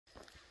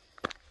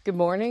Good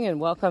morning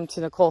and welcome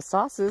to Nicole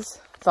Sauce's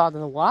Thought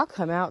on the Walk.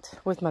 I'm out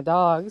with my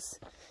dogs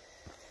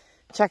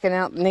checking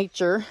out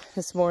nature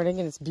this morning,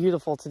 and it's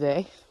beautiful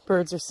today.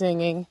 Birds are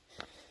singing,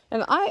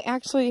 and I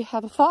actually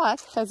had a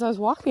thought as I was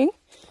walking,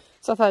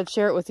 so I thought I'd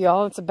share it with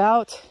y'all. It's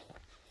about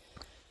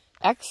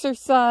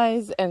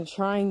exercise and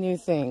trying new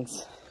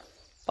things.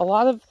 A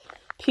lot of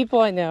people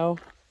I know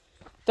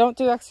don't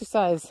do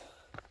exercise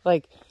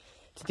like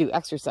to do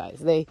exercise.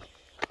 They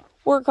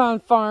work on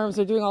farms,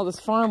 they're doing all this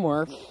farm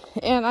work,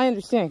 and I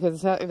understand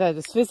because that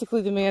is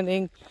physically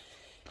demanding,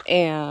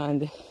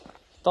 and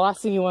the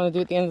last thing you want to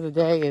do at the end of the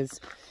day is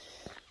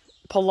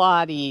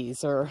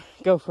Pilates or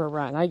go for a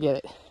run. I get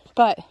it.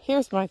 But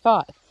here's my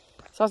thought.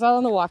 So I was out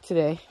on the walk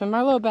today, and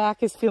my low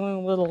back is feeling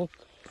a little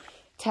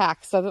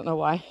taxed. I don't know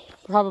why.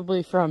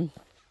 Probably from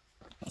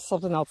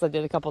something else I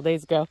did a couple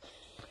days ago.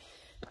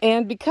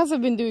 And because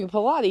I've been doing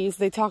Pilates,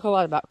 they talk a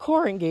lot about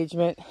core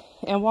engagement,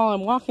 and while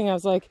I'm walking, I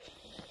was like,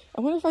 I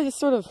wonder if I just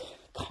sort of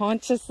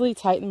consciously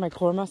tighten my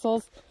core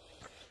muscles,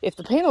 if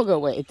the pain will go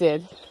away. It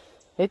did.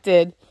 It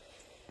did.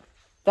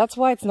 That's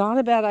why it's not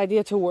a bad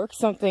idea to work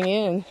something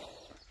in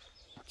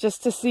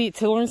just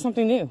to learn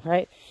something new,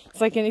 right?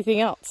 It's like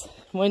anything else.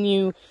 When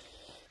you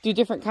do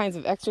different kinds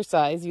of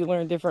exercise, you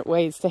learn different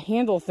ways to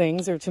handle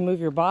things or to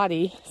move your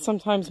body,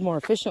 sometimes more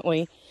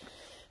efficiently,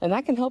 and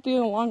that can help you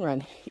in the long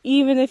run,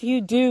 even if you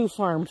do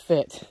farm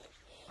fit.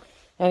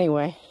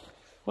 Anyway,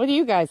 what do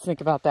you guys think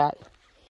about that?